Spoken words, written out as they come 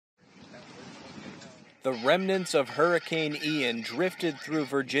The remnants of Hurricane Ian drifted through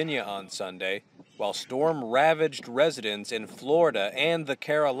Virginia on Sunday, while storm-ravaged residents in Florida and the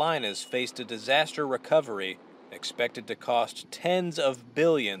Carolinas faced a disaster recovery expected to cost tens of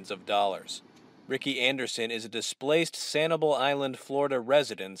billions of dollars. Ricky Anderson is a displaced Sanibel Island, Florida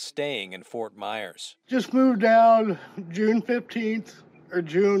resident staying in Fort Myers. Just moved down June 15th or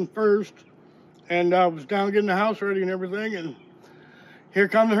June 1st, and I was down getting the house ready and everything, and here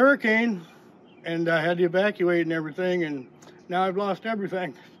come the hurricane, and I had to evacuate and everything, and now I've lost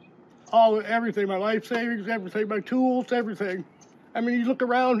everything. Everything, my life savings, everything, my tools, everything. I mean, you look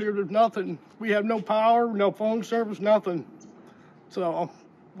around here, there's nothing. We have no power, no phone service, nothing. So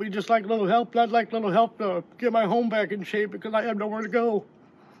we just like a little help. I'd like a little help to get my home back in shape because I have nowhere to go.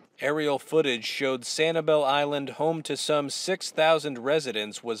 Aerial footage showed Sanibel Island, home to some 6,000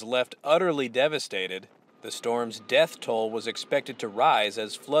 residents, was left utterly devastated. The storm's death toll was expected to rise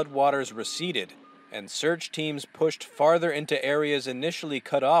as floodwaters receded, and search teams pushed farther into areas initially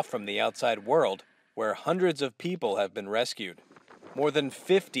cut off from the outside world, where hundreds of people have been rescued. More than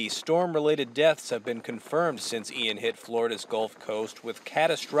 50 storm-related deaths have been confirmed since Ian hit Florida's Gulf Coast with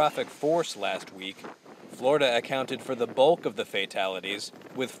catastrophic force last week. Florida accounted for the bulk of the fatalities,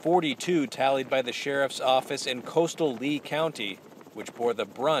 with 42 tallied by the sheriff's office in coastal Lee County, which bore the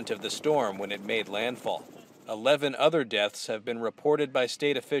brunt of the storm when it made landfall. 11 other deaths have been reported by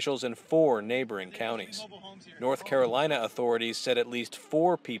state officials in 4 neighboring counties. North Carolina authorities said at least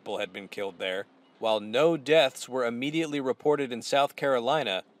 4 people had been killed there, while no deaths were immediately reported in South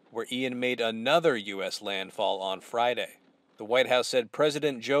Carolina, where Ian made another U.S. landfall on Friday. The White House said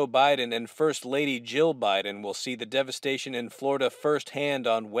President Joe Biden and First Lady Jill Biden will see the devastation in Florida firsthand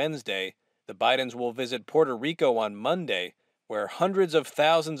on Wednesday. The Bidens will visit Puerto Rico on Monday, where hundreds of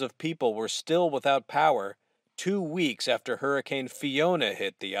thousands of people were still without power 2 weeks after Hurricane Fiona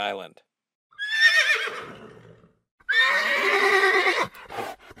hit the island.